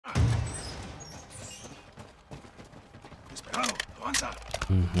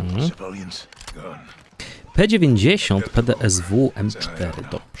P90, PDSW, M4,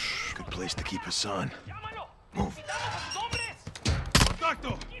 dobrze.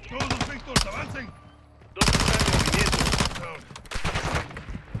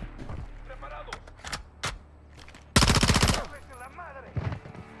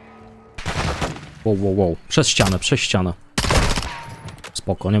 Wow. Przez ścianę, przez ścianę.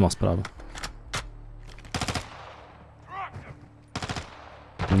 Spoko, nie ma sprawy.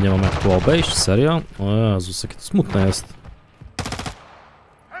 Nie mam jak tu obejść, serio? O Jezus, jakie to smutne jest.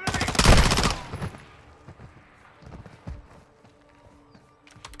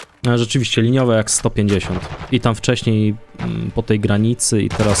 Rzeczywiście liniowe jak 150. I tam wcześniej po tej granicy i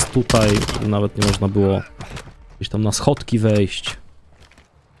teraz tutaj nawet nie można było gdzieś tam na schodki wejść.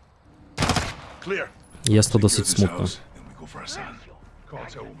 Jest to dosyć smutne.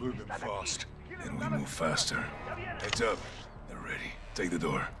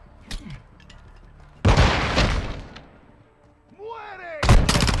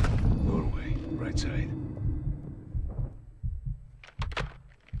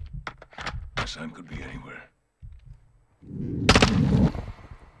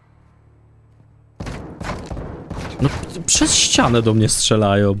 No, przez ścianę do mnie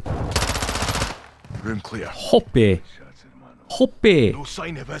strzelają. Hopie. Hopie. No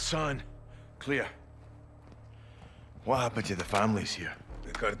sign of her son. Clear. What happened to the families here?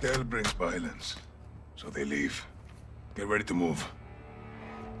 The cartel brings violence, so they leave. Get ready to move.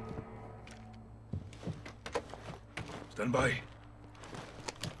 Stand by.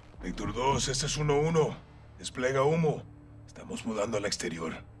 Víctor 2, este es 1-1. Desplega humo. Estamos mudando al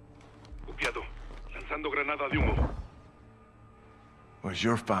exterior. Copiado. Lanzando granada de humo. Where's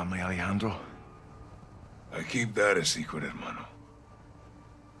your family, Alejandro? I keep that a secret, hermano.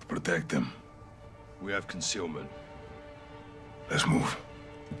 Protect them. We have concealment. Let's move.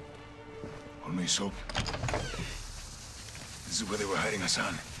 On me, Soap. This is where they were hiding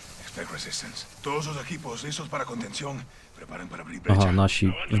Hassan. Expect resistance. Todos los equipos listos para contención. Preparen para abrir brecha. Aha,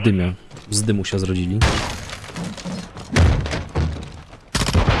 nasi w dymie. Z dymu się zrodzili.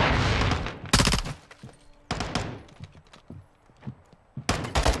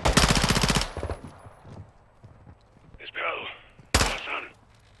 Esperado. Hassan.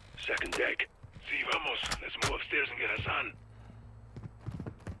 Second deck. Sí, vamos. Let's move upstairs and get Hassan.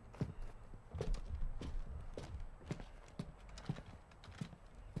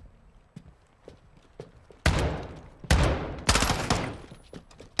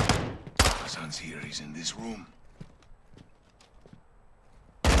 Hassan's here. He's in this room.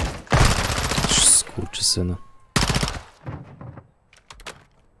 Skurczysyny.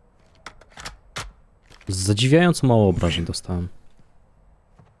 Zadziwiająco mało obrażeń dostałem.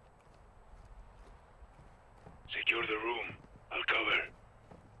 Secure the room. I'll cover.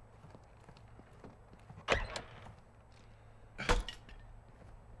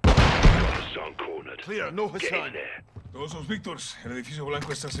 Hassan cornered. Clear, no Get in Hassan. there. Todos los Víctors. El edificio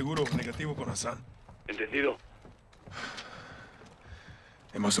blanco está seguro. Negativo con Hassan. Entendido.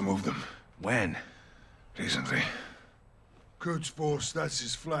 They must have moved them. When? Recently. Quds Force, that's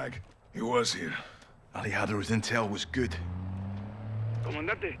his flag. He was here. Alejandro's intel was good.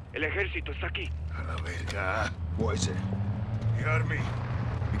 Comandante, el ejército está aquí. A la verga. What is it? The army.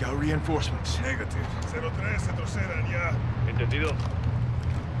 We got reinforcements. Negative. 03, se troceran ya. Entendido.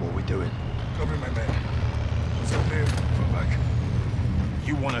 What are we doing? Cover my men. What's up there? Fall back.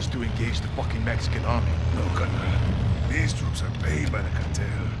 You want us to engage the fucking Mexican army? No, Colonel. These troops are paid by the cartel.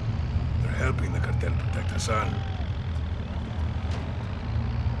 They're helping the cartel protect Hassan.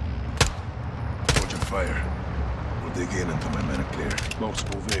 Hold your fire. We'll dig in until my men are clear.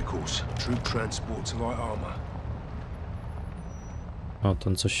 Multiple vehicles. Troop transport to light armor. O,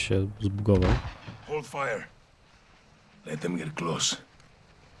 ten coś się zbugował. Hold fire. Let them get close.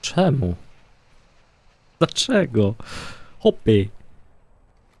 Czemu? Dlaczego? Hopy.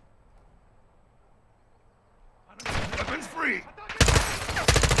 Weapons free.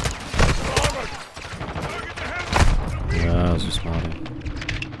 Jezus Maria.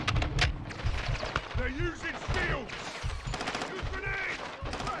 They're using steel. Use grenade.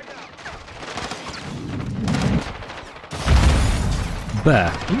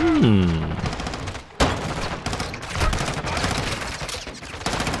 B.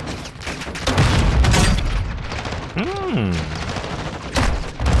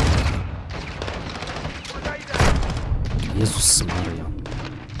 Jezus Maria.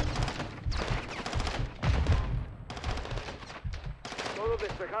 Todo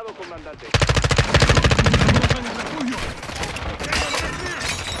despejado, comandante.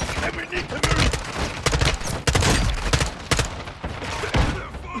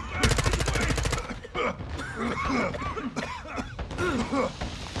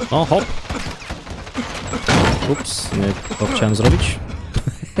 O, hop. Ups, nie to chciałem zrobić.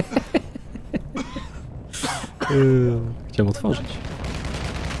 Chciałem otworzyć.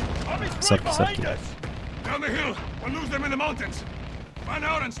 Sorki, sorki. Down the hill. We'll lose them in the mountains. Find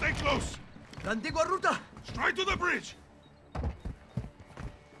out and stay close. La antigua ruta. Straight to the bridge.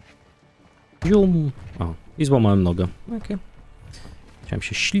 Jum. O, i złamałem nogę. Okej. Chciałem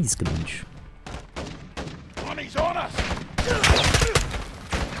się ślizgnąć.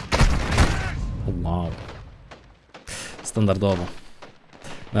 Wow. Standardowo.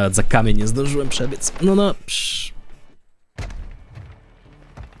 Nawet za kamień nie zdążyłem przebiec. No. Psz.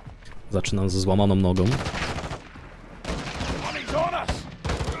 Zaczynam ze złamaną nogą.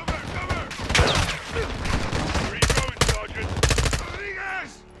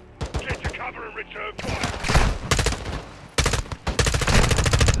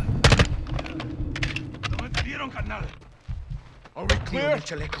 Are we clear?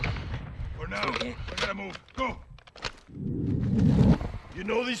 Chaleco. For now, we gotta move. Go. You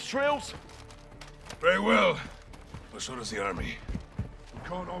know these trails? Very well. But so does the army. We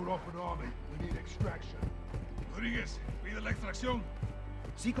can't hold off an army. We need extraction. Rodriguez, ¿pide la extracción?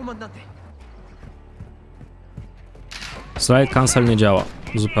 Sí, comandante. Slide cancel nie działa.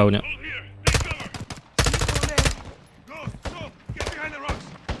 Zupełnie.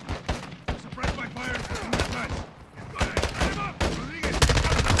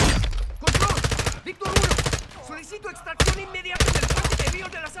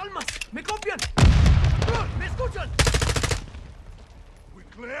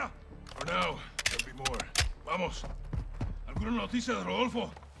 Noticia de Rodolfo?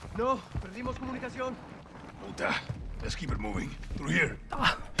 No, perdimos comunicación. Puta. Let's keep it moving. Through here. The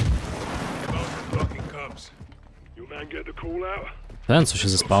mountain blocking comes. You man get the call out? Ten, co się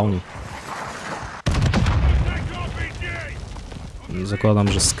zespałnił.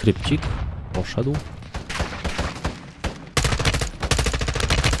 Zakładam, że skrypcik poszedł.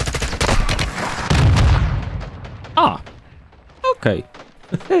 A! Okej.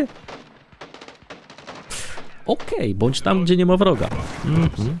 Okej, bądź tam, gdzie nie ma wroga. You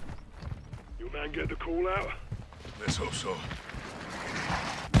man get the call out? Let's hope so.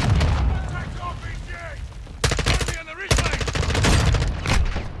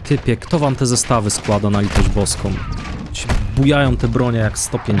 Typie, kto wam te zestawy składa na litość boską? Ci bujają te bronie jak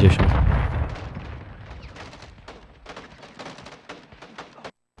 150.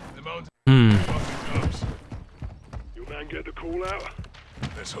 You man get the call out?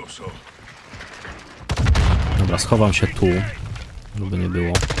 Let's hope so. Dobra, schowam się tu, żeby nie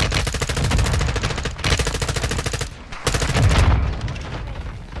było.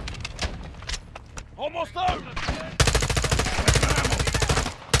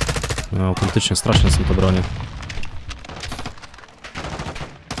 No, autentycznie strasznie są te bronie.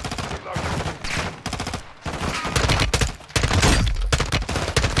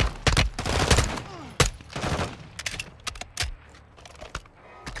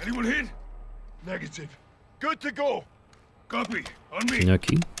 Anyone hit? Negative. Good to go. Copy. On me.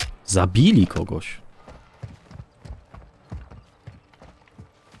 Jaki? Zabili kogoś.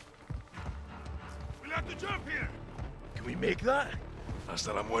 We'll have to jump here. Can we make that?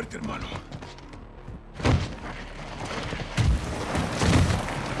 Hasta la muerte, hermano.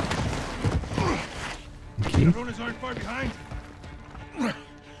 Okay. The runners aren't far behind.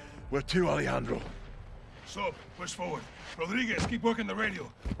 Where to, Alejandro? Sub, push forward. Rodriguez, keep working the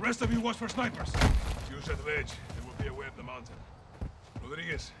radio. The rest of you watch for snipers. Use that ledge. There will be a way up the mountain.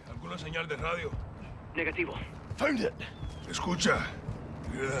 Rodriguez, ¿alguna señal de radio? Negativo. Found it. Escucha.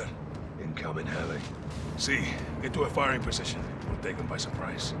 You hear that? Incoming heli. See, get to a firing position. We'll take them by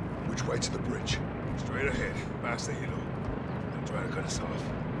surprise. Which way to the bridge? Straight ahead, past the hilo. They'll try to cut us off.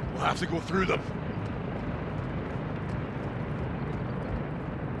 We'll have to go through them.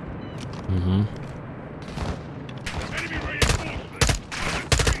 Mhm. Enemy reinforcements!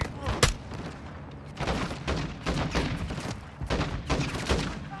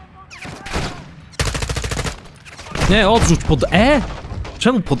 Nie, odrzuć pod E!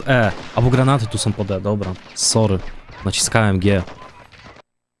 Czemu pod E? A bo granaty tu są pod E, dobra. Sorry. Naciskałem G.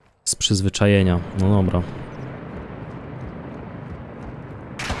 Z przyzwyczajenia. No dobra.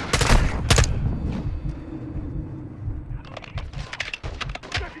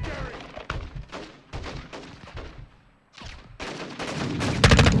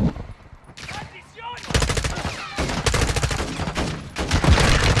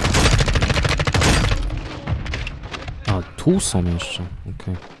 A, tu są jeszcze.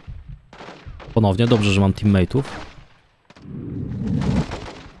 Okej. Ponownie, dobrze, że mam teammateów.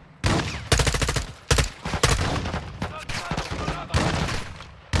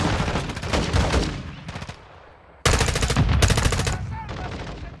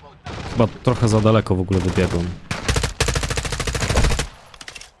 Chyba trochę za daleko w ogóle wybiegłem.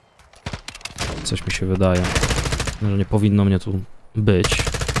 Coś mi się wydaje, że nie powinno mnie tu być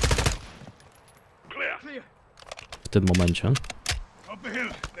w tym momencie.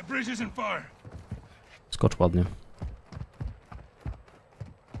 Skocz ładnie.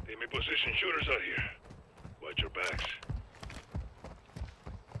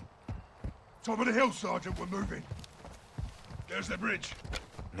 Top of the hill, Sergeant. We're moving. There's the bridge.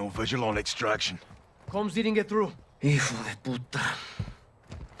 No visual on extraction. Comms didn't get through. Hijo de puta.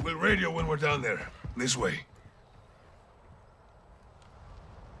 We'll radio when we're down there. This way.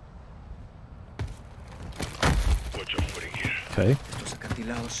 Watch your footing here. Okej. Estos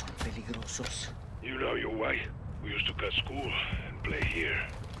acantilados son peligrosos. You know your way. We used to cut school and play here.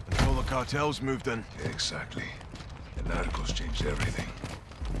 Until the cartels moved in. Exactly. The narcos changed everything.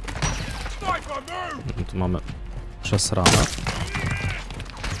 Sniper, move! No tu mamy przesrane.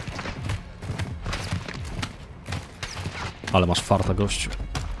 Ale masz farta, gościu.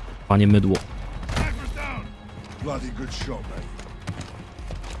 Panie mydło. Sniper's down! Bloody good shot, mate.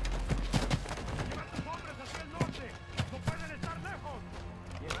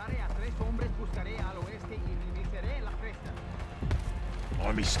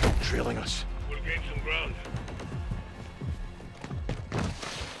 Army's still trailing us. We'll gain some ground.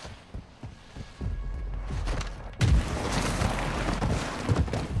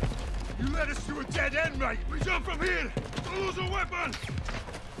 You led us to a dead end, mate. We jump from here. Don't lose a weapon.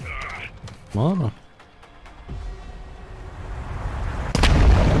 Dobra.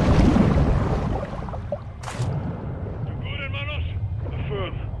 You good, hermanos?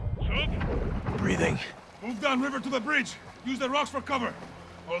 Affirm. Sub? Breathing. Move down river to the bridge. Use the rocks for cover.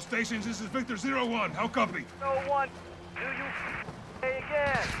 All stations, this is Victor 01. How copy? No one. Do you say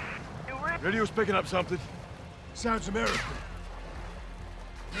again? You really? Radio's picking up something. Sounds American.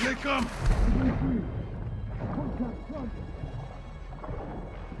 Here they come.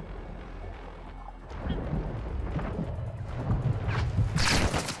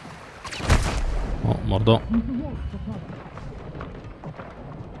 O, mordo.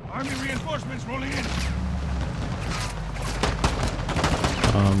 Army reinforcements rolling in.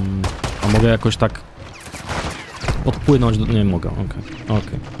 A mogę jakoś tak podpłynąć do... Nie mogę,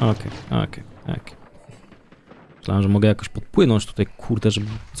 okej. Myślałem, że mogę jakoś podpłynąć tutaj, kurde, żeby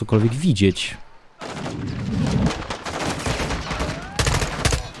cokolwiek widzieć.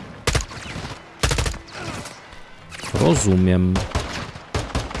 Rozumiem.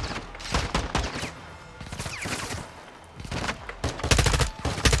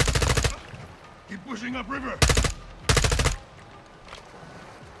 Keep pushing upriver.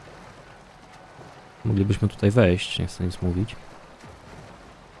 Moglibyśmy tutaj wejść, nie chcę nic mówić.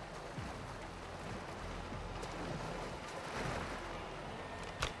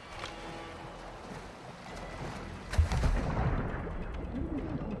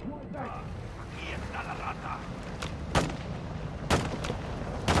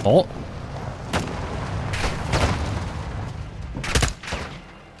 O!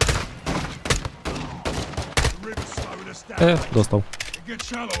 The river's slowing us down. Dostał. It gets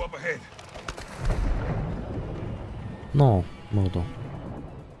shallow up ahead. No, mordo.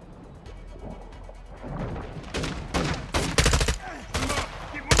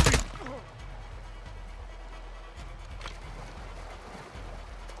 Keep moving.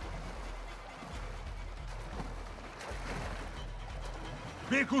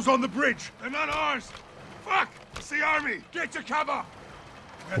 Vehicles on the bridge. They're not ours. Fuck! It's the army. Get to cover.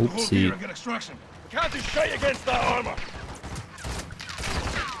 We have to hold Oopsie. here and get extraction. We can't do shit against that armor.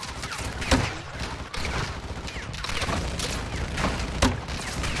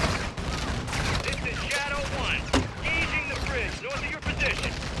 This is Shadow 1. Engaging the bridge north of your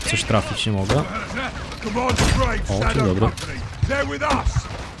position. Coś trafić nie mogę. Commander Graves, O, dzień Shadow dobry. Company. They're with us.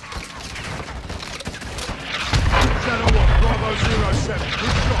 Shadow 1, Bravo 07.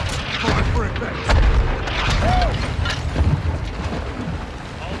 Good shots. Fire for effect.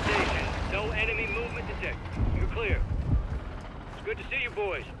 All stations, no enemy movement detected. You're clear. It's good to see you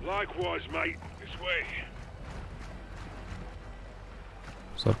boys. Likewise, mate. This way.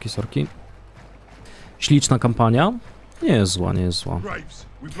 Sorki. Śliczna kampania. Nie jest zła, nie jest zła. Graves,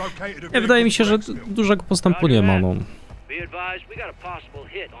 we've located a Nie, wydaje mi się, że vehicle to dużego postępu nie ma, no. Be advised, we got a possible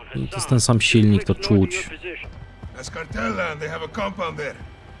hit on To jest Hassan. ten sam silnik, to Quick north of czuć. your position. That's cartel land. They have a compound there.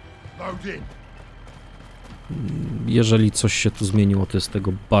 Load in. Jeżeli coś się tu zmieniło, to jest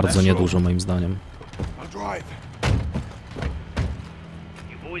tego bardzo niedużo, moim zdaniem. I'll drive.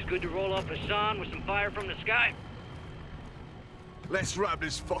 You boys good to roll off Hassan with some fire from the sky? Let's wrap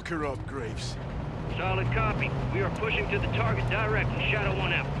this fucker up, Graves. Solid copy. We are pushing to the target directly. Shadow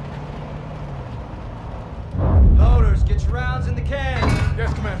 1 out. Loaders, get your rounds in the can.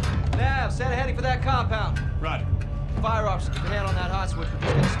 Yes, Commander. Nav, set a heading for that compound. Right. Fire officer, keep a hand on that hot switch. We're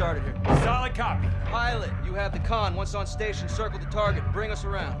just getting started here. Solid copy. Pilot, you have the con. Once on station, circle the target. Bring us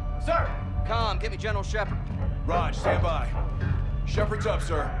around. Sir. Com, get me General Shepard. Raj, stand by. Shepard's up,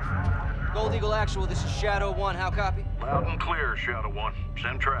 sir. Gold Eagle Actual, this is Shadow 1. How copy? Loud and clear, Shadow 1.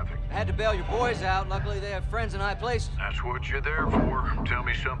 Send traffic. I had to bail your boys out. Luckily, they have friends in high places. That's what you're there for. Tell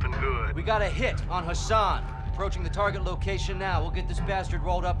me something good. We got a hit on Hassan. Approaching the target location now. We'll get this bastard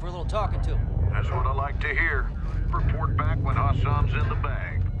rolled up for a little talking to. That's what I like to hear. Report back when Hassan's in the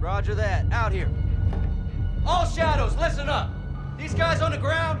bag. Roger that. Out here. All Shadows, listen up. These guys on the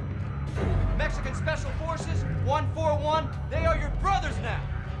ground, Mexican Special Forces, 141, they are your brothers now.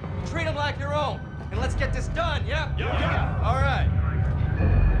 Treat them like your own. And let's get this done, yeah? Yeah. All right.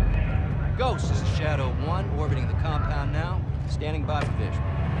 Ghost, this is Shadow 1, orbiting the compound now. Standing by for visual.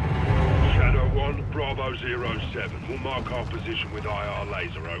 Shadow 1, Bravo 07. We'll mark our position with IR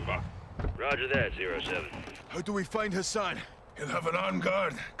laser, over. Roger that, 07. How do we find Hassan? He'll have an armed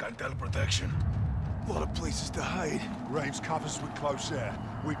guard. Cartel protection. A lot of places to hide. Raves covers with close air.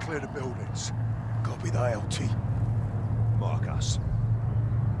 We clear the buildings. Copy the ILT. Mark us.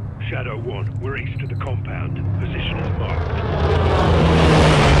 Shadow 1, we're east of the compound. Position is marked.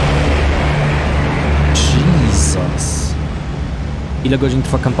 Jesus. Ile godzin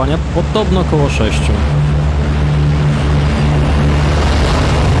trwa kampania? Podobno około 6.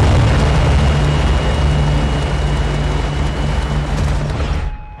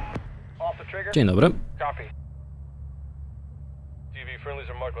 Dzień dobry. Copy. TV friendlies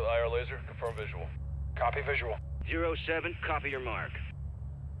are marked with IR laser. Confirm visual. Copy visual. 07, copy your mark.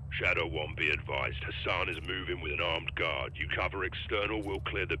 Shadow 1, be advised. Hassan is moving with an armed guard. You cover external, we'll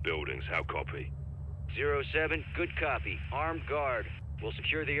clear the buildings. How copy? 07, good copy. Armed guard. We'll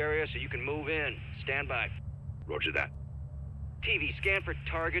secure the area so you can move in. Stand by. Roger that. TV, scan for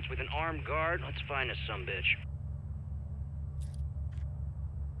targets with an armed guard. Let's find this sumbitch.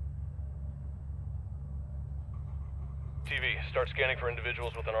 TV, start scanning for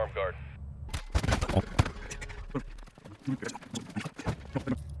individuals with an armed guard.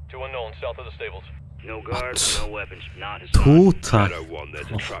 Two unknowns south of the stables. No guards, no weapons. Not his Tutaj. Shadow 1,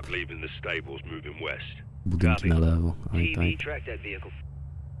 there's a truck leaving the stables moving west. Budynki na lewo. Aj, TV, taj. track that vehicle.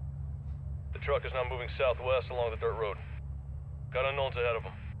 The truck is now moving southwest along the dirt road. Got unknowns ahead of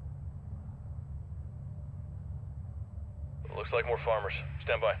them. Looks like more farmers.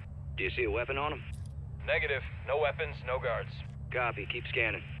 Stand by. Do you see a weapon on him? Negative. No weapons, no guards. Copy, keep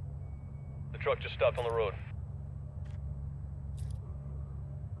scanning. The truck just stopped on the road.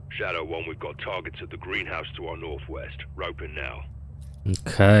 Shadow 1, we've got targets at the greenhouse to our northwest. Roping now.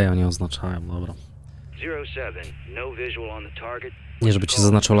 Okej, oni oznaczają, dobra. 07, no visual on the target. Nie, żeby ci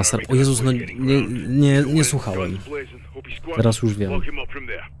zaznaczał laser. O Jezus, no nie słuchałem. Teraz już wiem.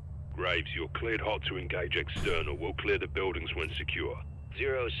 Graves, you're cleared hot to engage external. We'll clear the buildings when secure.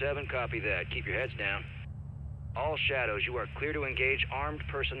 07, copy that. Keep your heads down. All Shadows, you are clear to engage armed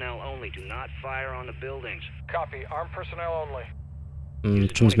personnel only. Do not fire on the buildings. Copy. Armed personnel only.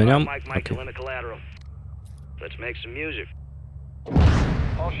 Czym zmieniam? Mike to limit collateral. Let's make some music.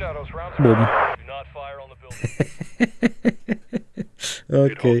 All Shadows, rounds Boom. do not fire on the buildings.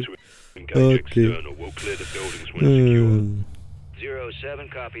 Okej. Okej. We'll clear the buildings when secure. 07,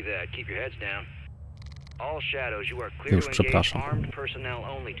 copy that. Keep your heads down. All Shadows, you are clear to engage armed personnel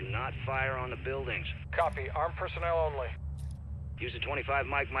only. Do not fire on the buildings. Copy. Armed personnel only. Use the 25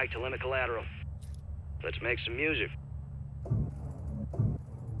 Mike to limit collateral. Let's make some music.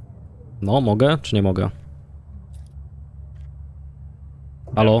 No, mogę, czy nie mogę?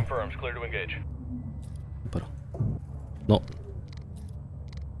 Halo? Confirms. Clear to engage. Super. No.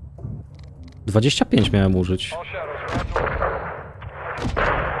 25 miałem użyć. All Shadows, rounds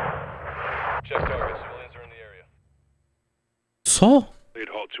check targets. Civilians are in the area. Co? Cleared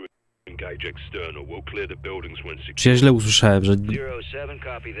hot to engage external. We'll clear the buildings when secure. Czy ja źle usłyszałem, że... 07,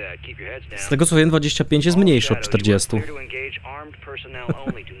 copy that. Keep your heads down. Z tego co wiem, 25 jest mniejszy od 40. Clear to engage armed personnel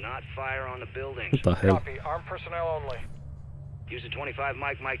only. Do not fire on the buildings. What the hell? Copy. Armed personnel only. Use the 25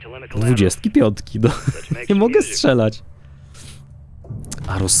 Mike to limit collateral. 25, no. Nie mogę strzelać.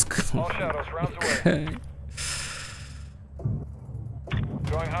 A All Shadows, rounds away.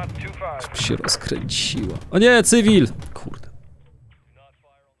 Going hot 2-5. Się rozkręciła. O nie, cywil! Kurde.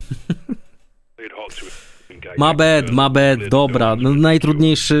 My bad, dobra. No,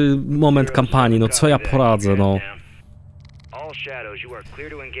 najtrudniejszy moment kampanii, no co ja poradzę, no. All Shadows, you are clear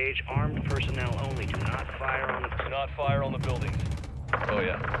to engage armed personnel only. Do not fire on the... Do not fire on the buildings. Oh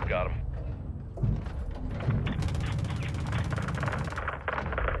yeah, got him.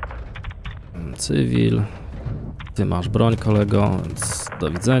 Cywil. Ty masz broń, kolego, więc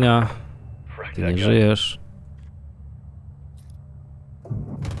do widzenia. Ty nie żyjesz.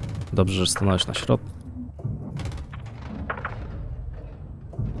 Dobrze, że stanąłeś na środku.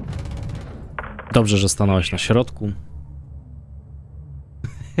 Dobrze, że stanąłeś na środku.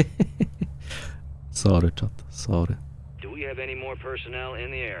 Sorry, chat, sorry. Do we have any more personnel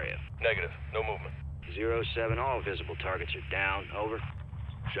in the area? Negative. No movement. 07, all visible targets are down. Over.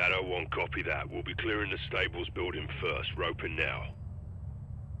 Shadow 1, copy that. We'll be clearing the stables building first. Roping now.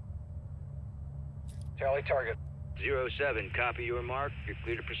 Tally target. 07, copy your mark. You're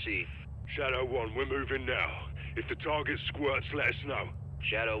clear to proceed. Shadow 1, we're moving now. If the target squirts, let us know.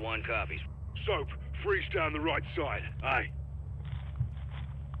 Shadow 1 copies. Soap, freeze down the right side. Aye.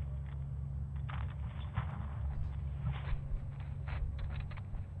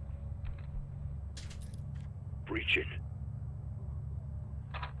 Breaching.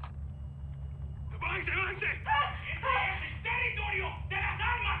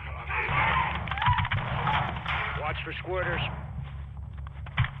 Watch for squirters.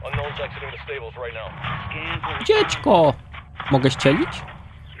 Unknown's exiting the stables right now. Scan for Dziecko! Mogę ścielić?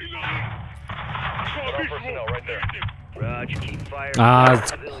 Our personnel right there. Roger, keep fire. A,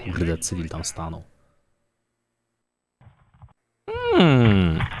 kurde, cywil tam stanął.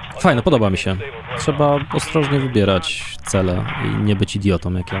 Fajne, podoba mi się. Trzeba ostrożnie wybierać cele i nie być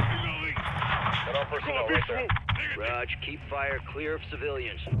idiotą jak ja. And our personnel right there. Roger, keep fire clear of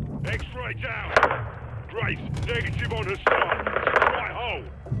civilians. X-ray down. Grace, negative on her side. Right hole.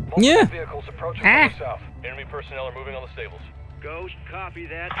 Nie! Vehicles approaching from the south. Enemy personnel are moving on the stables. Ghost, copy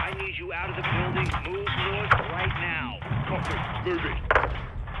that. I need you out of the building. Move north right now. Copy, moving.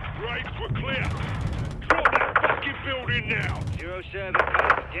 Graves, we're clear. Drop that fucking building now. 07,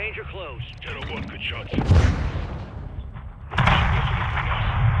 copy. Danger close. Shadow 1, good shots.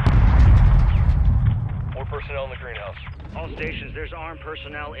 More personnel in the greenhouse. All stations, there's armed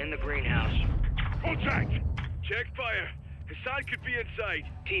personnel in the greenhouse. Contact! Check fire. Hassan could be inside.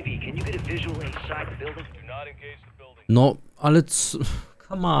 TV, can you get a visual inside the building? Do not engage the building. No, ale co...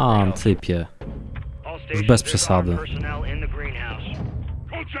 Come on, typie. All Już stations, bez there's przesady. armed personnel in the greenhouse.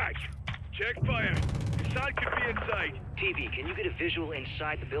 Contact! Check fire. Hassan could be inside. TV, can you get a visual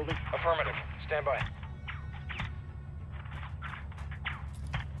inside the building? Affirmative. Stand by.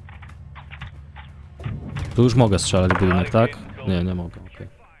 Tu już mogę strzelać budynek, tak? Nie, nie mogę, okej.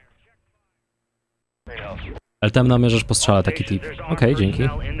 Greenhouse. Ale tam namierzasz postrzela taki tip. Okej, dzięki.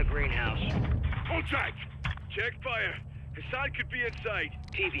 Personnel in the greenhouse. Contact! Check fire. Hassan could be inside.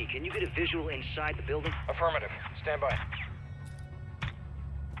 TV, can you get a visual inside the building? Affirmative. Stand by.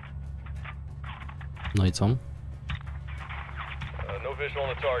 No i co? No visual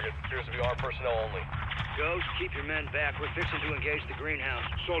on the target. Appears to be armed personnel only. Ghost, keep your men back. We're fixing to engage the greenhouse.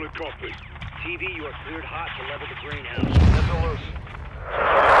 Solid copy. TV, you are cleared hot to level the greenhouse. Missile loose.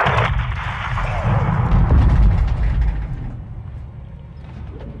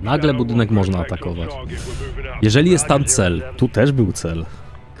 Nagle budynek można atakować. Jeżeli jest tam cel, tu też był cel.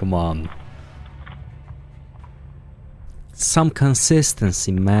 Come on. Some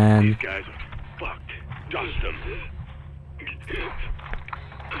consistency, man. Guys are fucked. Dust them.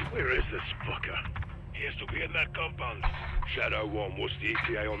 Where is this fucker? He has to be in that compound. Shadow 1, what's the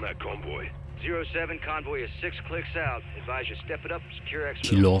ETA on that convoy? 07, convoy is 6 clicks out. Advise you step it up, secure exfil.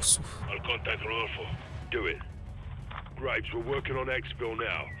 Kilosów. I'll contact Rodolfo. Do it. Graves, we're working on exfil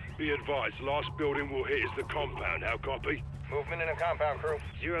now. Be advised, last building we'll hit is the compound. How copy? Movement in the compound, crew.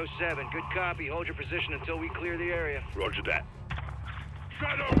 07, good copy. Hold your position until we clear the area. Roger that.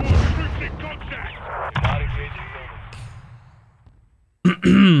 Shadow 1, troops in contact! Do not engage the building.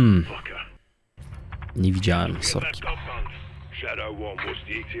 Fucker. Nie widziałem, In sorki. that compound. Shadow 1, what's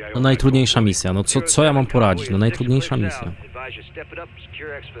the ETA No on najtrudniejsza misja, no co ja mam poradzić? No najtrudniejsza misja. Advise you step it up,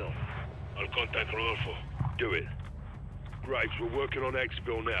 secure exfil. I'll contact Rodolfo. Do it. Graves, we're working on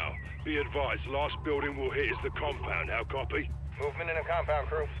exfil now. Be advised, last building we'll hit is the compound. How copy? Movement in the compound,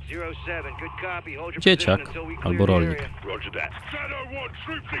 crew. 07, good copy. Hold your Dzieciak position until we clear albo the rolnik. area. Roger that. Shadow 1,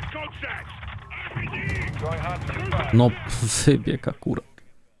 troops in contact! Going hot to 2-5. No, wybieg akurat.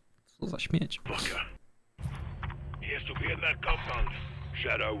 Co za śmieć. Fucker. He has to be in that compound.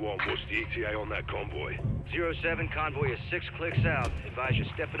 Shadow 1, what's the ETA on that convoy? 07, convoy is 6 clicks out. Advise you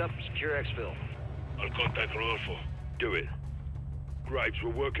step it up, secure exfil. I'll contact Rodolfo. Do it. Graves,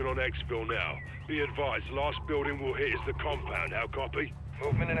 we're working on exfil now. Be advised, last building we'll hit is the compound. How copy?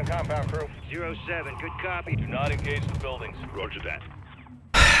 Movement in the compound, crew. 07, good copy. Do not engage the buildings. Roger that.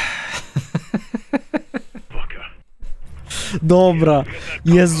 Fucker. Dobra,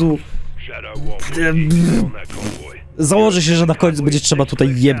 Jezu. Shadow 1, what's the ETA on that convoy? Założę się, że na końcu będzie trzeba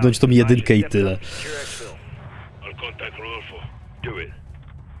tutaj jebnąć tą jedynkę i tyle. Secure exfil. I'll Contact Rodolfo. Do it.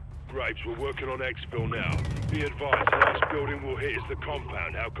 Graves, we're working on exfil now. Be advised, the last building we'll hit is the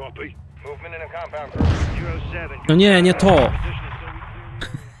compound. How copy? Movement in a compound crew. 07. No nie, nie to.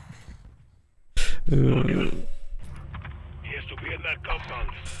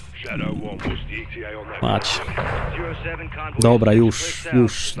 Mać. Dobra,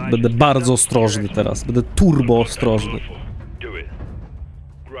 już. Będę bardzo ostrożny teraz. Będę turbo ostrożny.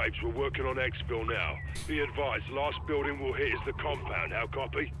 Graves, we're working on exfil now. Be advised, last building we'll hit is the compound. How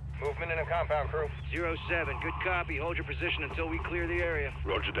copy? Movement in a compound crew. 07, good copy. Hold your position until we clear the area.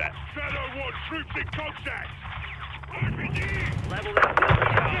 Roger that. Shadow 1, troops in contact! Level that building.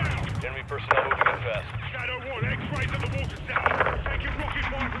 Enemy personnel moving in fast. Shadow 1, X-rays at the water tower. Taking rocket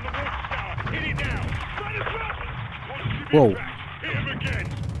fire from the water tower. Hit it now. Try to drop it. Whoa. Hit him again.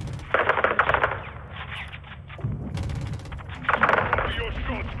 Copy your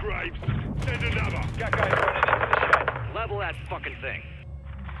shots, Graves. Send another. Got guys running into the shed. Level that fucking thing.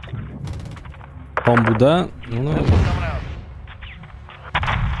 Bombu D. No. Coming out.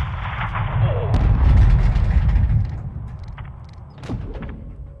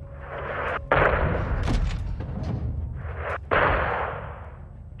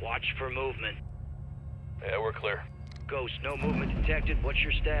 Watch for movement. Yeah, we're clear. Ghost, no movement detected. What's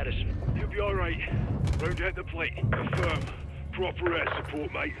your status? You'll be alright. Round at the plate. Confirm. Proper air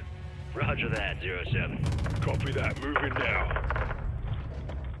support, mate. Roger that, 07. Copy that. Moving now.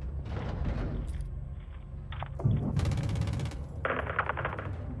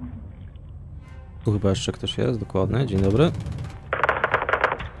 Tu chyba jeszcze ktoś jest, dokładnie. Dzień dobry.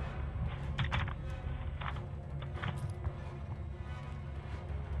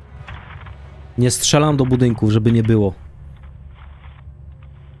 Nie strzelam do budynków, żeby nie było.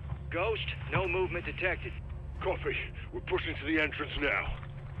 Ghost, no movement detected. Copy. We're pushing to the entrance now.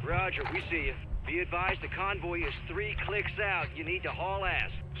 Roger, we see you. Be advised, the convoy is 3 clicks out. You need to haul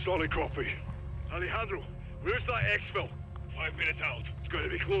ass. Solid copy. Alejandro, where's that exfil? 5 minutes out. It's going to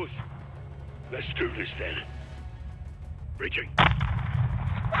be close. Let's do this then. Reaching.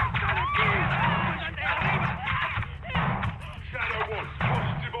 Shadow 1,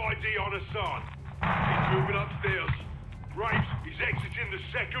 positive ID on Hassan. He's moving upstairs. Graves, he's exiting the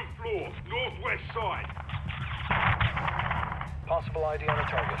 2nd floor, northwest side. Possible ID on the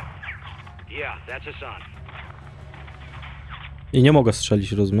target. Yeah, that's Hassan. I nie mogę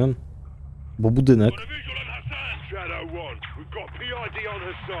strzelić, rozumiem? Bo budynek. Shadow 1, we've got PID on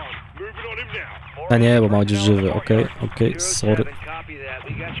Hassan. Moving on him now. A nie, bo ma gdzieś żywy. Okej, sorry. Copy that.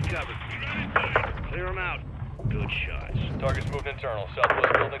 We got you covered. Clear them out. Good shots. Target's moved internal.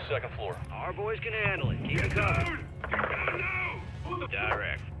 Southwest building, 2nd floor. Our boys can handle it. Keep it covered.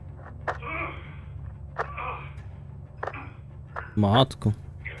 Direct. Matko.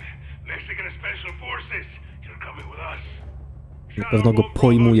 Mexican Special Forces, you're coming with us. Na pewno go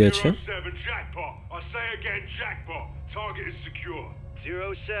pojmujecie. Target is secure.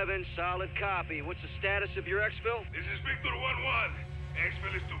 07, solid copy. What's the status of your exfil? This is Victor 1-1.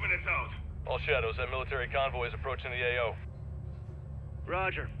 Exfil is 2 minutes out. All shadows, that military convoy is approaching the AO.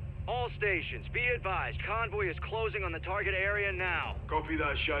 Roger. All stations, be advised, convoy is closing on the target area now. Copy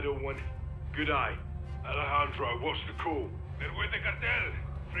that, Shadow 1. Good eye. Alejandro, what's the call? They're with the cartel.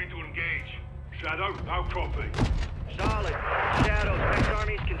 Free to engage. Shadow, how copy? Solid. Shadows, next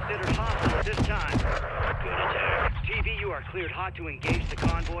army is considered hostile at this time. Good attack. TV, you are cleared hot to engage the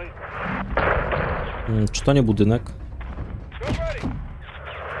convoy. Czy to nie budynek?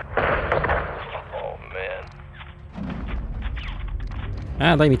 Oh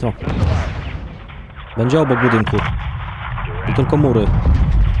man. Daj mi to. Będzie obok budynku. I tylko mury.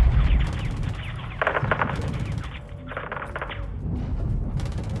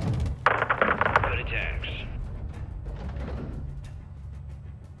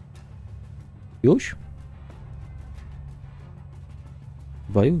 Już?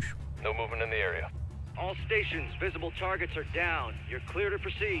 Chyba już. No movement in the area. All stations, visible targets are down. You're clear to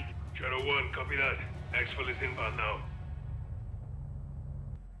proceed. Shadow 1, copy that. Exfil is inbound now.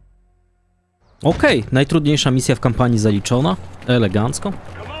 Okej, najtrudniejsza misja w kampanii zaliczona. Elegancko.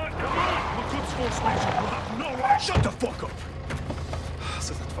 Shut the fuck up.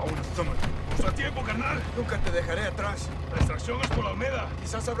 Se satisfago un estómago. Nuestro tiempo, carnal. Nunca te dejaré atrás. La extracción es por la Almeda.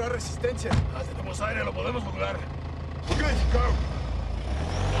 Quizás habrá resistencia. Si tenemos aire, lo podemos lograr. Okay, go.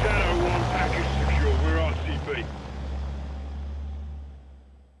 Shadow 1, package secure. We're RCB.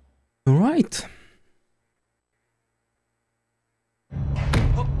 Alright.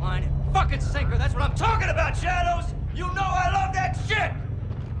 Hook, line, and fucking sinker. That's what I'm talking about, Shadows. You know I love that shit.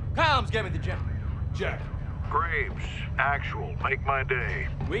 Comms, give me the gem. Jack. Graves, actual, make my day.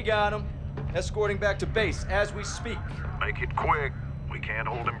 We got him. Escorting back to base as we speak. Make it quick. We can't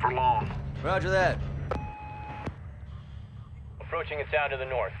hold him for long. Roger that. Approaching a town to the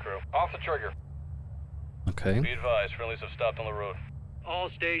north, crew. Off the trigger. Okej. Be advised, friendlies have stopped on the road. All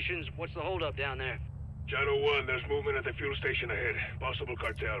stations, what's the holdup down there? Shadow 1, there's movement at the fuel station ahead. Possible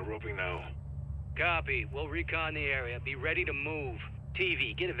cartel, roping now. Copy. We'll recon the area. Be ready to move.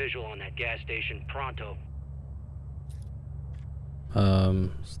 TV, get a visual on that gas station. Pronto.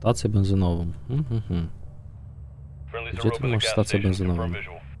 Stację benzynową. Friendlies Gdzie are ty roping the masz gas stację station. benzynową? Confirm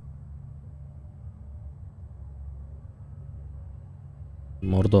visual.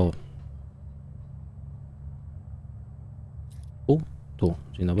 Mordo. Tu.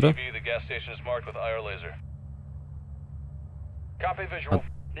 Dzień dobry. TV, the gas station is marked with IR laser. Copy visual.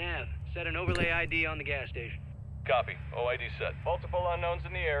 Nav, set an overlay ID on the gas station. Copy. OID set. Multiple unknowns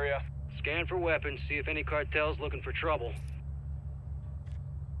in the area. Scan for weapons, see if any cartel's looking for trouble.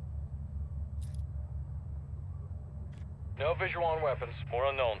 No visual on weapons. More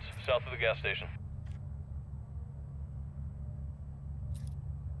unknowns. South of the gas station.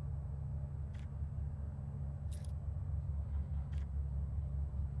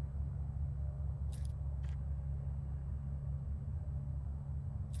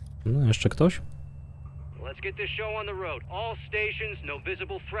 No, jeszcze ktoś? Let's get this show on the road. All stations, no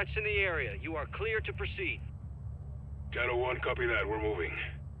visible threats in the area. You are clear to proceed. Shadow 1, copy that. We're moving.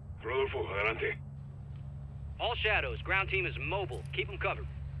 Rodolfo, adelante. All shadows, ground team is mobile. Keep them covered.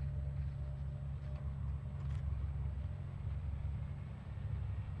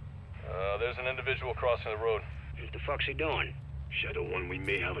 There's an individual crossing the road. What the fuck's he doing? Shadow 1, we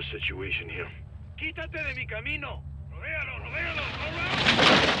may have a situation here. Quítate de mi camino. Rodéalo, rodéalo,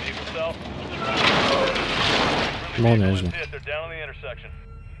 Vehicle south. No, nieźle. They're down on the intersection.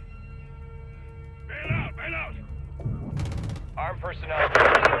 Bail out! Armed personnel.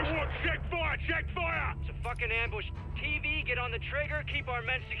 Check fire! Check fire! It's a fucking ambush. TV, get on the trigger. Keep our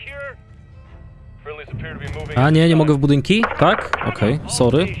men secure. Friendlies appear to be moving. A nie mogę w budynki? Tak? Okej,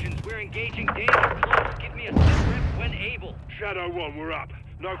 sorry. Stations, we're engaging danger close. Give me a sit rep when able. Shadow 1, we're up.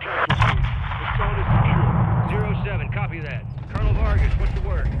 No casualties. The zone is secure. 07, copy that. Colonel Vargas, what's the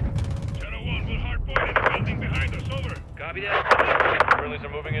word? Shadow 1, we'll hardpoint in the building behind us. Over. Copy that. Friendlies are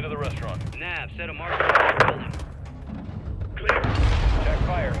moving into the restaurant. Nav, set a marker on the building. Clear. Check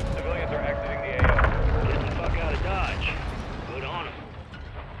fire. Civilians are exiting the AO. Get the fuck out of Dodge. Good on them.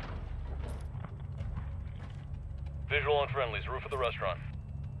 Visual on friendlies. Roof of the restaurant.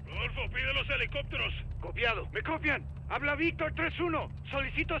 Rodolfo, pide los helicópteros. Copiado. ¿Me copian? Habla Víctor 3-1.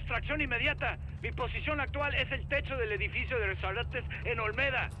 Solicito extracción inmediata. Mi posición actual es el techo del edificio de restaurantes en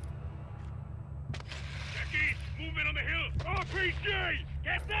Olmeda. Jackie, movement on the hill. RPG!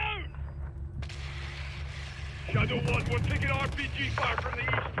 Get down! Shadow 1, we're taking RPG fire from the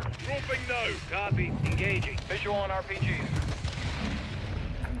east. Roping now. Copy. Engaging. Visual on RPGs.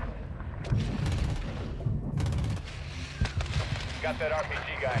 Got that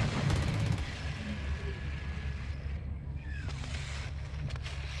RPG guy.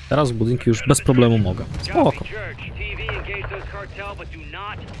 Teraz w budynki już bez problemu mogę. Spoko. Copy, church. TV, engage those cartel, but do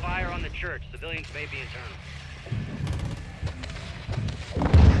not fire on the church. Civilians may be internal.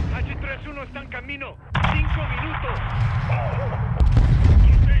 H31 está en camino. 5 minutos. All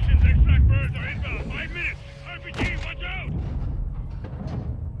stations, extract birds are inbound. 5 minutes. RPG, watch out!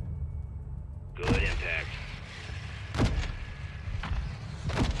 Good impact.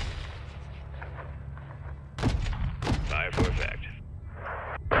 Fire for effect.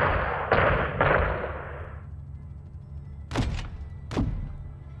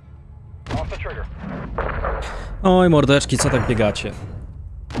 Off the trigger. Oj, mordeczki, co tak biegacie?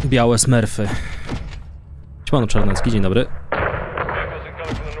 Białe smerfy. Siemano Czarnecki, dzień dobry. Vehicles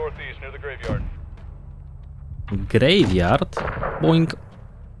incoming from the northeast near the graveyard. Graveyard? Boing.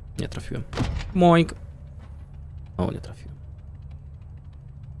 Nie trafiłem. Boing. O, nie trafiłem.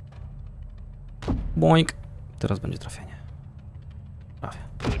 Boing. Teraz będzie trafienie. Prawie.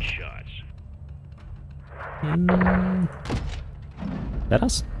 Good shots.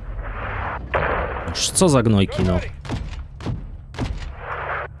 Teraz? Już co za gnojki, no.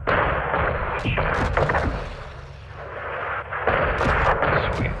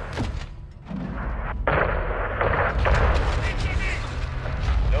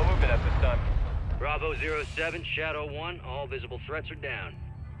 No movement at this time. Bravo 07, Shadow 1, all visible threats are down.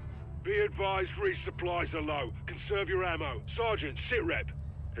 Be advised, resupplies are low. Conserve your ammo. Sergeant, sit rep.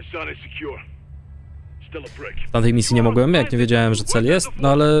 The zone is secure. Still a prick. W tamtej misji nie mogłem, jak nie wiedziałem, że cel jest,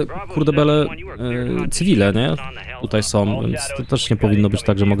 no ale kurde bele, cywile, nie? Tutaj są, więc to też nie powinno być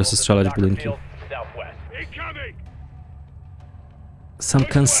tak, że mogę sobie strzelać w budynki. Some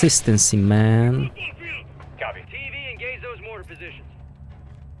consistency, man. Copy. TV, engage those mortar positions.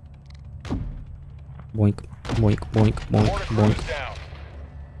 Boink, boink, boink, boink, boink.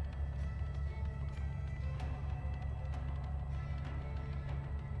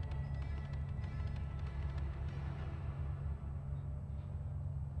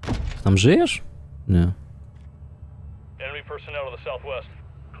 Ty tam żyjesz? Nie. Enemy personnel to the southwest.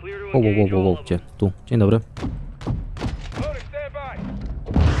 Wow, gdzie? Tu. Dzień dobry.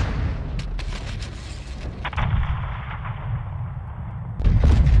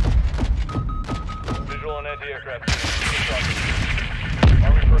 Visual on anti-aircraft.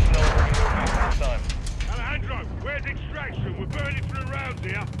 Army personnel are bringing northeast this time. Alejandro, where's extraction? We're burning through rounds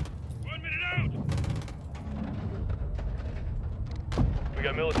here. 1 minute out! We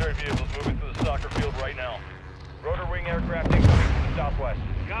got military vehicles moving through the soccer field right now. Rotor wing aircraft incoming from the southwest.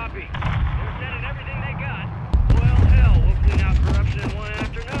 Copy. They're sending everything they got. Well, hell, we'll clean out corruption in one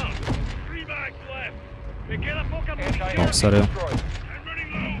afternoon. 3 bags left. Me queda poca O, munición. serio? I'm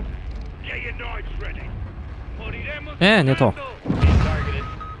running low. Get your knives ready. Moriremos. Nie to. Targeted.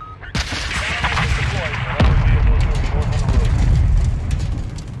 Satellite deployed. Another vehicle is moving north on the road.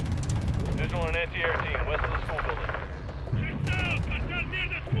 Visual on anti-air team west of the school building. Cristal, cartel near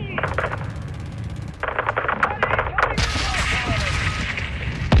the school.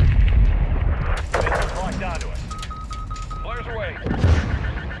 Missiles locked onto us. Fires away.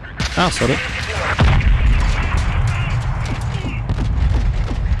 Sorry.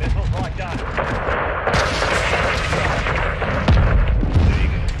 Missiles locked onto us.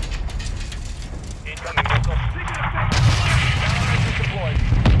 Incoming missile. Satellite deployed.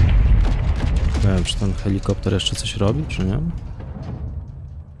 Nie wiem, czy ten helikopter jeszcze coś robi, czy nie?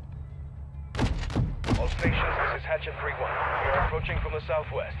 All stations, this is Hatchet 3-1. We are approaching from the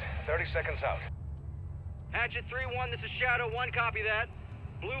southwest. 30 seconds out. Hatchet 3-1, this is Shadow 1, copy that.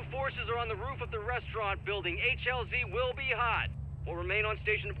 Blue forces are on the roof of the restaurant building. HLZ will be hot. We'll remain on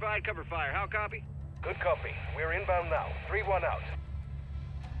station to provide cover fire. How copy? Good copy. We're inbound now. 3-1 out.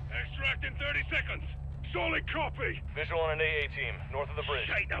 Extract in 30 seconds. Solid copy. Visual on an AA team, north of the bridge.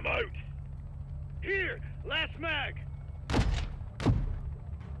 Shake them out. Here, last mag.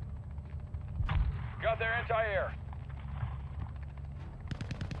 Got their anti-air.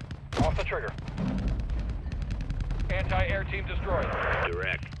 Off the trigger. Anti-air team destroyed.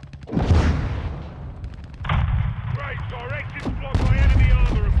 Direct. Right, our exit's blocked by enemy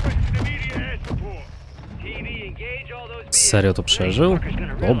armor. Requesting immediate air support. TV, engage all those Serio to przeżył?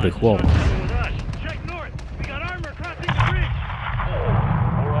 Dobry chłop. Check north. We got armor crossing the bridge.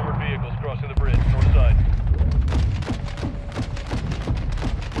 More armored vehicles crossing the bridge, north side.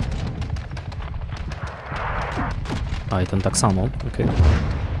 A, i ten tak samo, okej.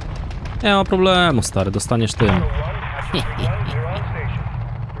 Nie ma problemu, stary, dostaniesz tym.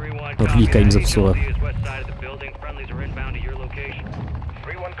 Orlika im zepsuła.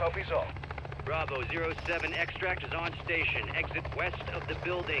 Bravo 07, extract is on station. Exit west of the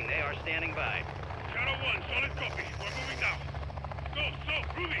building. They are standing by. Shadow 1, solid copy. We're moving now. So,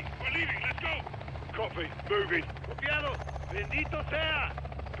 Ruby, we're leaving. Let's go. Copy, moving. Copiado. Bendito sea.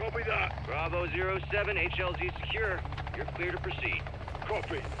 Copy that. Bravo 07, HLZ secure. You're clear to proceed.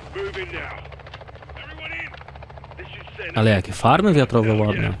 Copy, moving now. Everyone in. This should send. Ale jakie farmy wiatrowe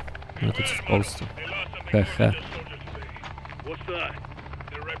ładne. No to co w Polsce. Hehe. What's that?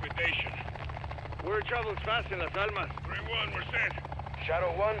 Their reputation. We're in trouble fast in Las Almas. 3-1, we're set.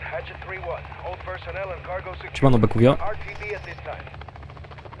 Shadow 1, Hatchet 3-1. All personnel and cargo secure. Siemano, Bekuvio. RTB at this time.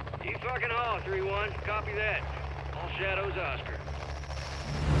 Keep fucking haul, 3-1. Copy that. All shadows, Oscar.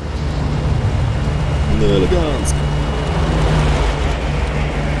 No elegancko.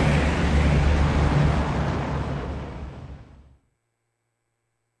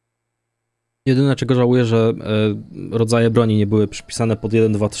 Jedyne czego żałuję, że rodzaje broni nie były przypisane pod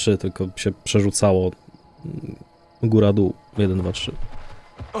 1, 2, 3, tylko się przerzucało góra-dół 1, 2, 3.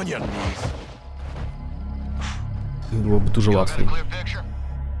 On your knees. Byłoby dużo łatwiej.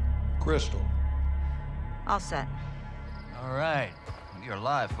 Crystal. All set. All right. You're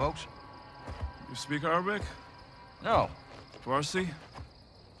alive, folks. You speak Arabic? No. Farsi?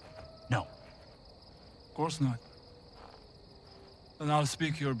 No. Of course not. Then I'll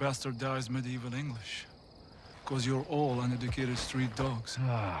speak your bastardized medieval English. Because you're all uneducated street dogs.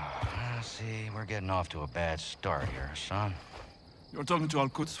 See, we're getting off to a bad start here, son. You're talking to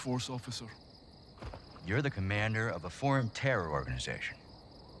Al-Quds Force officer. You're the commander of a foreign terror organization.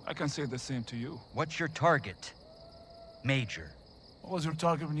 I can say the same to you. What's your target? Major. What was your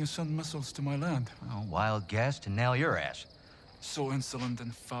target when you sent missiles to my land? Oh, wild guess to nail your ass. So insolent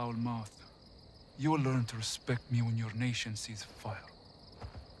and foul-mouthed. You will learn to respect me when your nation sees fire.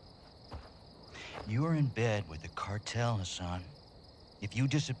 You were in bed with the cartel, Hassan. If you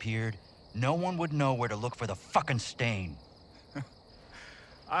disappeared, no one would know where to look for the fucking stain.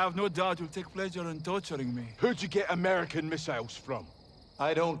 I have no doubt you'll take pleasure in torturing me. Who'd you get American missiles from?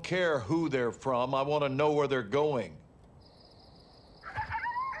 I don't care who they're from. I want to know where they're going.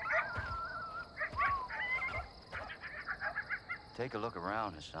 Take a look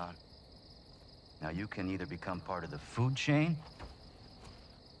around, Hassan. Now you can either become part of the food chain,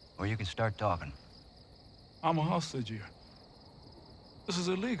 or you can start talking. I'm a hostage here. This is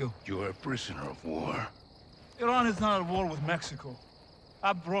illegal. You're a prisoner of war. Iran is not at war with Mexico.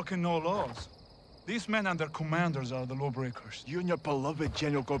 I've broken no laws. These men and their commanders are the lawbreakers. You and your beloved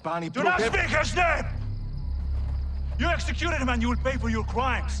General Kobani Do not speak his name! You executed him and you will pay for your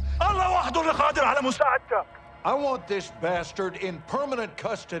crimes. Allah wahdu qadir ala musa'adak. I want this bastard in permanent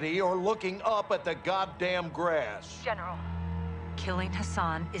custody or looking up at the goddamn grass. General, killing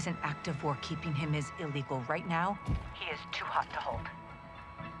Hassan is an act of war. Keeping him is illegal. Right now, he is too hot to hold.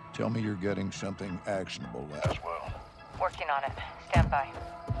 Tell me you're getting something actionable as well. Working on it. Stand by.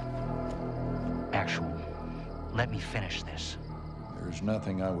 Actual, let me finish this. There's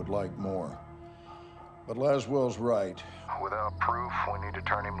nothing I would like more. But Laswell's right. Without proof, we need to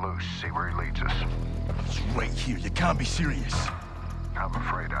turn him loose, see where he leads us. It's right here. You can't be serious. I'm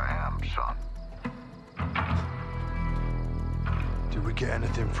afraid I am, son. Did we get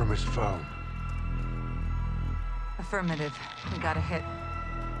anything from his phone? Affirmative. We got a hit.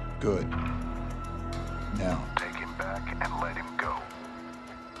 Good. Now. Take him back and let him go.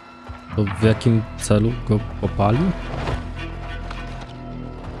 To w jakim celu go popalił?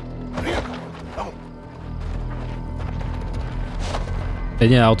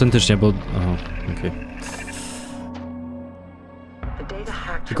 Nie, autentycznie, bo... Aha, okej.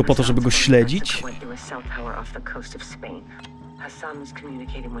 Tylko po to, żeby go śledzić?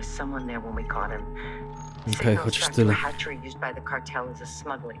 Okej, chociaż tyle.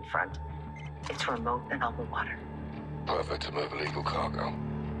 Perfect to move illegal cargo,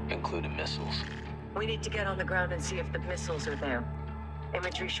 including missiles. We need to get on the ground and see if the missiles are there.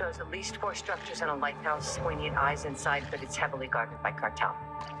 Imagery shows at least 4 structures and a lighthouse. We need eyes inside, but it's heavily guarded by cartel.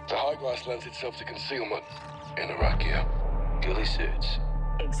 The high glass lends itself to concealment. In Iraq, ghillie suits.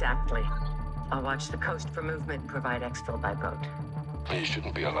 Exactly. I'll watch the coast for movement and provide exfil by boat. You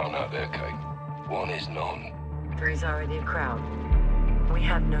shouldn't be alone out there, Kate. 1 is none. 3's already a crowd. We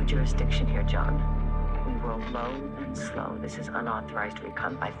have no jurisdiction here, John. We roll low and slow. This is unauthorized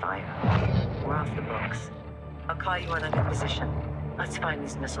recon by fire. We're off the books. I'll call you when I'm in position. Let's find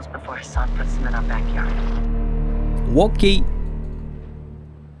these missiles before Hassan puts them in our backyard. Łoki!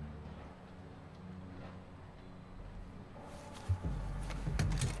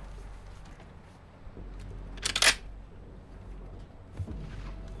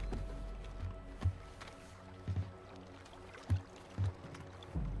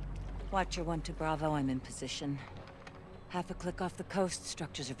 Watcher 1 to Bravo, I'm in position. Half a click off the coast,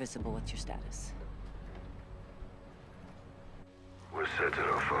 structures are visible. What's your status? We're set at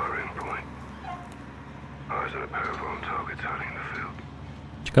our firing point. Eyes on a pair of armed targets hiding in the field.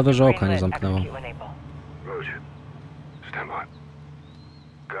 Ciekawe, że oka nie zamknęło. Roger. Stand by.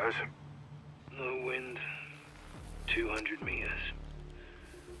 Guys? No wind. 200 meters.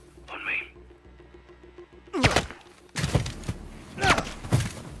 On me.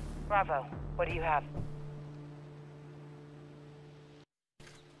 Bravo, what do you have?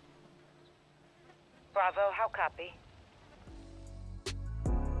 Bravo, how copy?